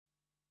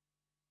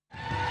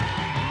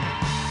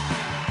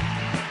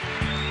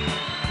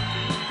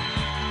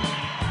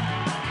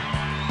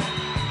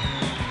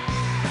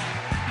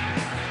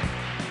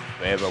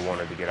ever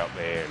wanted to get up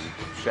there and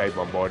shave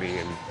my body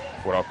and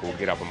what I call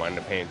get up in my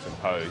underpants and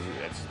pose.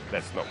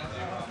 That's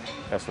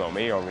not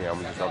me. I mean, I'm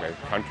just like a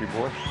country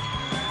boy.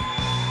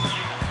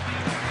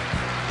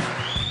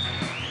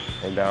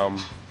 And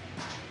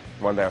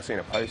one day I seen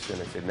a poster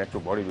and it said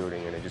natural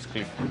bodybuilding, and it just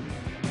clicked.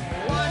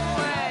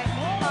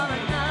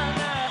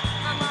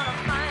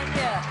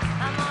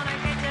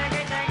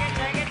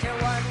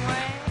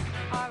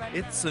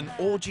 It's an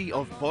orgy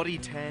of body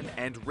tan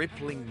and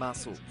rippling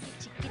muscles.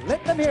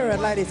 Let them hear it,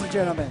 ladies and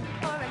gentlemen.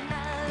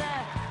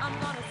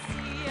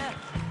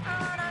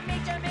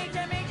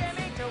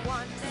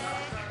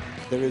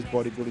 There is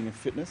bodybuilding and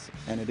fitness,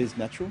 and it is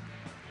natural,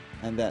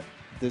 and that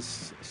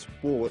this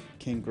sport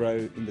can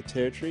grow in the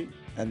territory,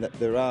 and that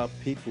there are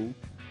people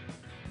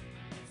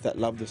that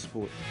love the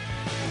sport.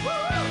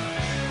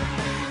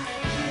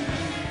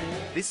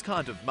 This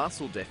kind of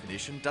muscle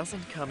definition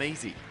doesn't come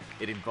easy.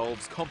 It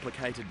involves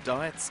complicated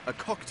diets, a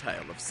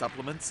cocktail of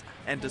supplements,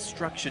 and a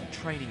structured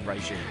training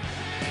regime.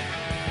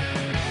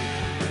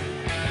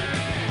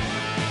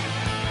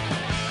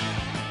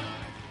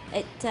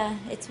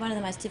 It's one of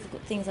the most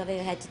difficult things I've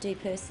ever had to do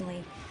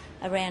personally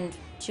around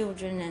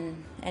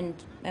children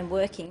and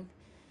working.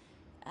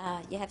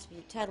 You have to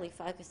be totally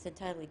focused and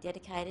totally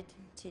dedicated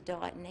to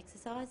diet and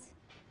exercise.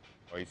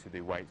 I used to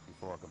do weights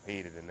before I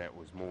competed, and that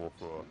was more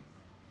for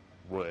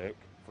work,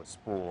 for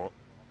sport,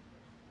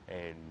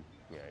 and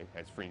you know, it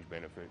has fringe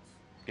benefits.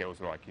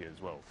 Girls like you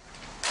as well.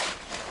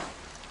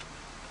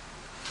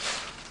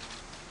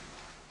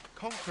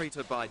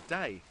 Concreter by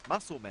day,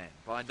 muscle man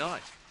by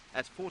night.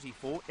 At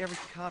 44, Eric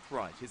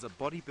Cartwright is a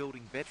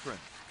bodybuilding veteran.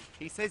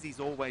 He says he's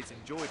always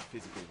enjoyed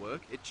physical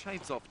work. It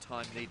shaves off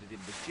time needed in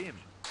the gym.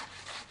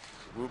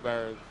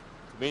 Wheelbarrows,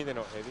 to me they're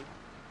not heavy,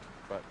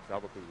 but to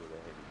other people they're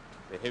heavy.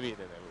 They're heavier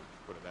than they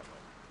look, put it that way.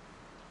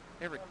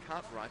 Eric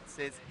Cartwright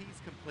says he's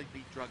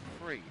completely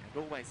drug-free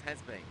and always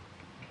has been.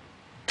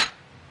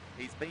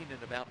 He's been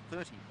in about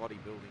 30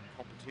 bodybuilding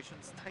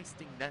competitions,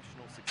 tasting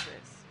national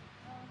success.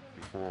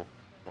 Before,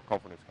 my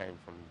confidence came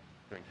from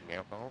drinking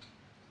alcohol.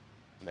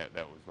 And that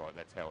was like,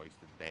 that's how I used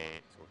to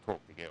dance or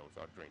talk to girls,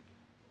 I'd drink.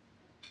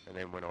 And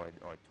then when I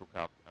took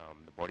up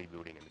the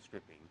bodybuilding and the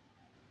stripping,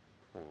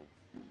 or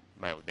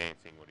male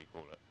dancing, what do you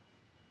call it,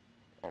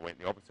 I went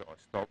the opposite. I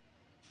stopped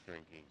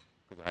drinking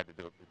because I had to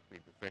do it to be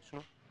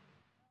professional.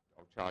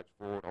 I'll charge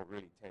for it, I'll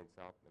really tense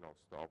up, and I'll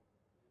stop.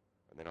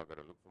 And then I've got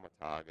to look for my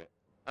target.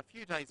 A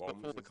few days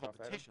before the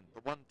competition,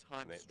 the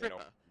one-time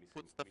stripper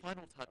puts the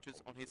final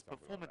touches on his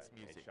performance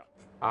music.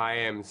 I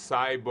am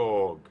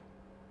Cyborg,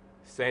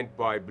 sent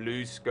by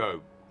Blue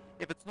Scope.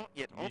 If it's not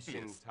yet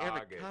obvious,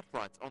 Eric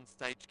Cartwright's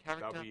on-stage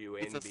character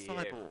is a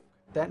cyborg.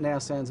 That now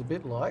sounds a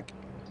bit like...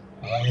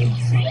 A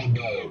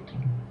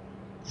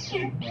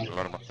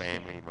lot of my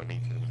family, my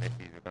nieces and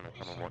nephews are going to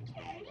come and watch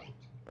me.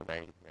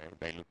 And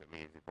they look at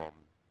me as if I'm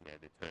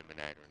the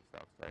Terminator and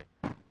stuff. So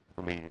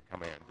for me to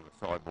come out and do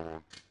a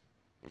cyborg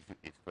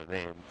is for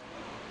them.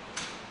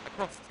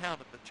 Across town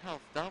at the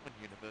Charles Darwin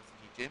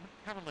University gym,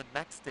 Carolyn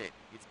Maxted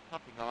is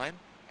pumping iron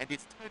and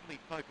is totally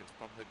focused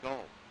on her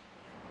goal.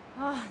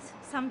 Oh,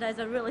 some days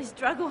I really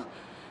struggle.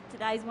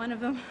 Today's one of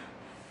them.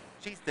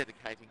 She's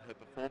dedicating her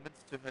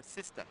performance to her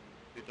sister,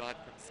 who died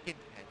from skin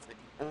cancer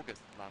in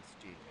August last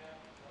year.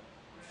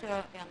 Sure, I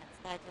won't be on that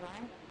stage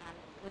alone.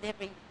 With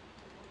every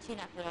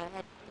chin-up that I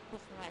had to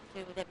push my way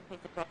through, with every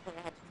piece of broccoli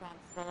I had to try and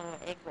swallow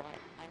an egg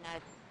white, I know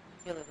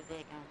Julia was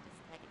there going, just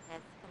take it,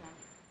 Taz, come on.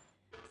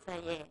 So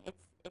yeah,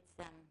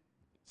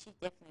 she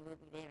definitely will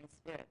be there in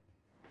spirit.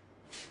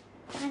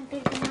 Want a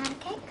bit of banana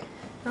cake?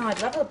 Oh,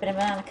 I'd love a bit of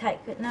banana cake,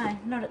 but no,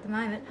 not at the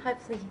moment.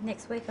 Hopefully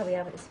next week I'll be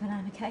able to get some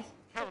banana cake.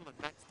 Carolyn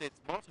Maxted's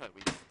motto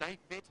is stay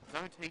fit,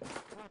 don't eat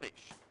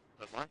rubbish.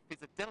 Her life is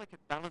a delicate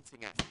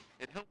balancing act.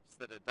 It helps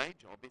that her day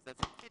job is as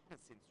a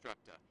fitness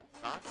instructor,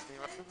 but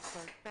there are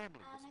also family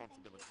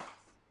responsibilities.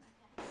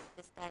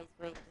 Just days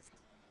where you're just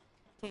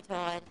too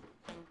tired,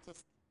 and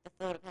just the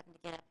thought of having to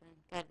get up and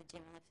go to the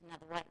gym and lift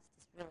another weight is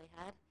just really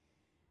hard.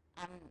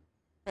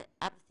 But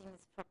other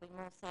things probably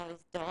more so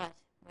is diet,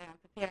 where I'm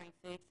preparing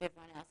food for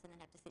everyone else and then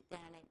have to sit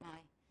down and eat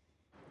my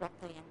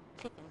broccoli and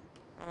chicken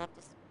while I've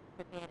just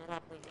prepared a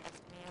lovely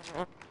roast meal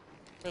or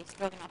beef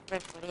stroganoff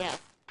for everybody else.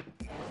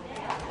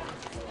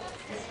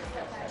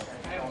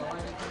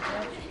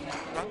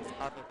 Drugs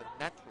other than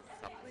natural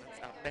supplements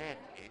are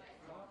banned here.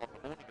 On the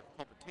morning of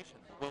competition,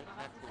 the World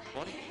Natural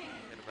Bodybuilding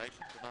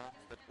Federation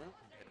demands that all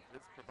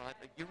competitors provide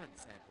a urine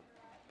sample,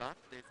 but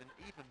there's an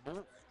even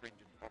more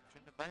stringent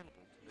option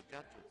available to the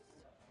judges.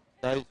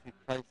 Those who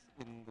place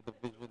in the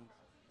divisions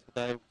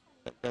today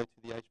that go to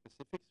the Age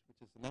Pacifics,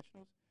 which is the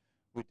Nationals,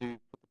 we do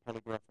put the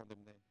polygraph on them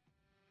there.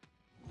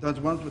 Those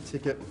ones with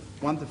ticket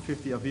 1 to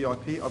 50 are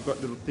VIP. I've got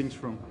little things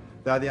from.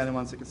 They're the only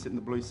ones that can sit in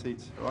the blue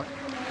seats, right?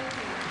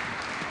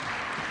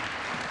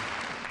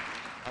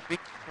 A big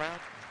crowd,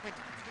 22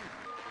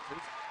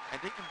 competitors,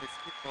 and even this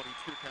Fit Body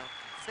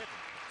 2007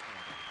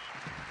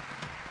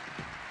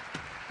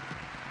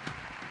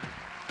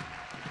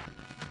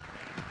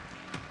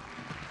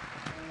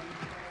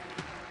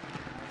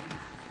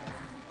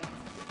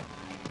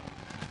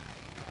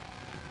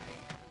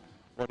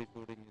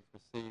 bodybuilding is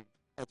perceived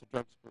as a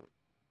drug sport.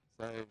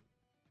 So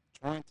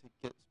trying to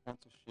get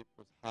sponsorship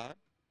was hard.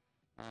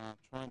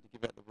 Trying to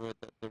give out the word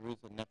that there is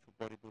a natural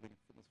bodybuilding and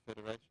fitness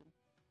federation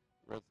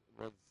was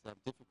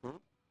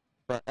difficult.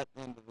 But at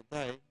the end of the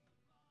day,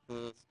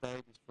 the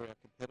stage is for our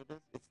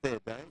competitors. It's their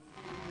day.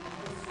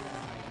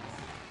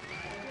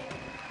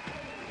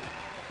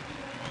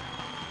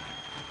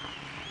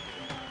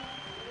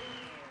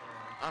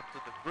 After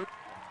the group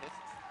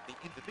contests, the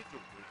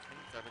individual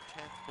routines are a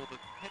chance for the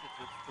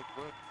competitors to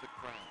work the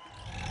crowd.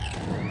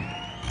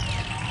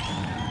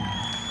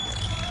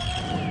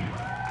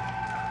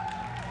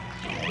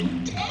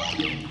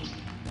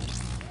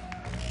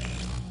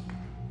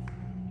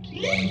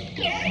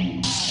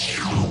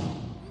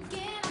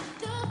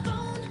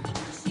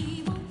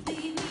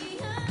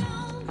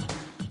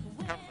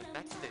 Carolyn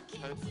Maxted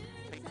chose to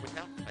compete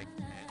without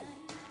taking hands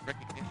in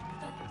recognition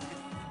of her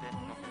sister's death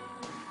from it.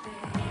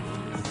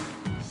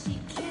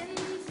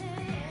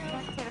 The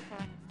most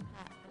terrifying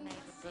part for me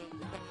would be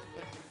the next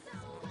step is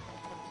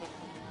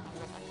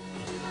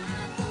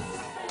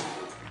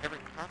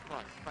Erin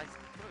Cartwright faced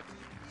first in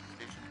the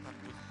competition but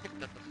was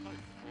picked at the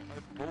post for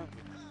overall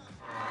winner.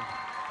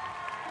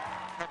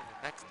 Carolyn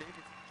Maxted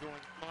is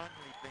enjoying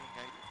finally being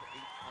able to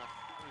eat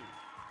healthy food.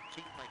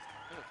 She placed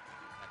first in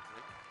the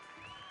category.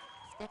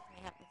 It's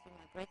definitely helped me through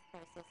my grief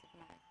process of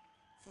my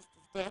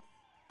sister's death.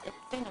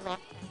 It's been a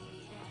lifetime.